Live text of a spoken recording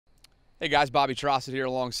Hey guys, Bobby Trossett here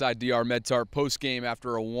alongside DR Medtart post-game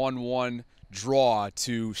after a 1-1 draw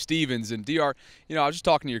to Stevenson. And DR, I was just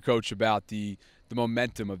talking to your coach about the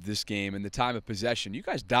momentum of this game and the time of possession. You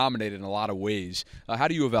guys dominated in a lot of ways. How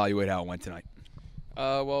do you evaluate how it went tonight?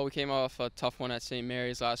 Well, we came off a tough one at St.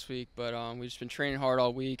 Mary's last week, but we've just been training hard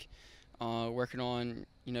all week, working on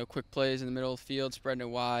quick plays in the middle of the field, spreading it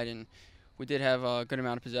wide, and we did have a good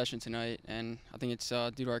amount of possession tonight. And I think it's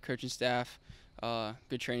due to our coaching staff.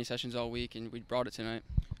 Good training sessions all week, and we brought it tonight.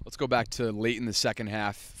 Let's go back to late in the second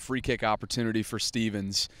half. Free kick opportunity for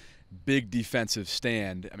Stevens. Big defensive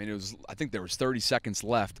stand. I mean, I think there was 30 seconds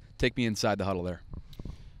left. Take me inside the huddle there.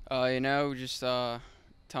 Just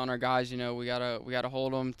telling our guys, we gotta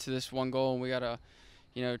hold them to this one goal, and we gotta,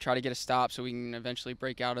 try to get a stop so we can eventually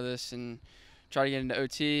break out of this and try to get into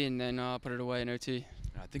OT and then put it away in OT.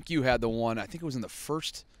 I think you had the one. I think it was in the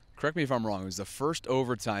first. Correct me if I'm wrong. It was the first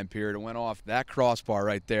overtime period. It went off that crossbar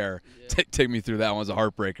right there. Yeah. Take me through that one. It was a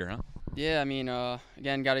heartbreaker, huh? Yeah, I mean,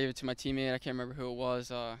 again, got to give it to my teammate. I can't remember who it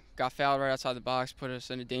was. Got fouled right outside the box, put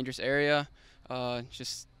us in a dangerous area.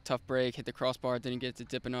 Just tough break, hit the crossbar, didn't get it to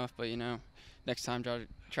dip enough. But next time try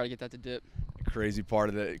to get that to dip. Crazy part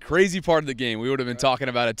of the game. We would have been talking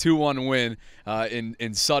about a 2-1 win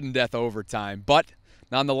in sudden death overtime, but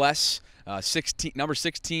nonetheless. Number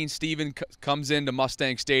 16, Steven comes into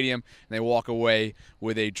Mustang Stadium, and they walk away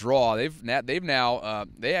with a draw. They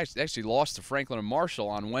actually lost to Franklin and Marshall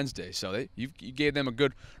on Wednesday, so you gave them a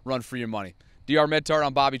good run for your money. DR Medtart,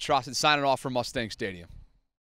 I'm Bobby Trossett, signing off from Mustang Stadium.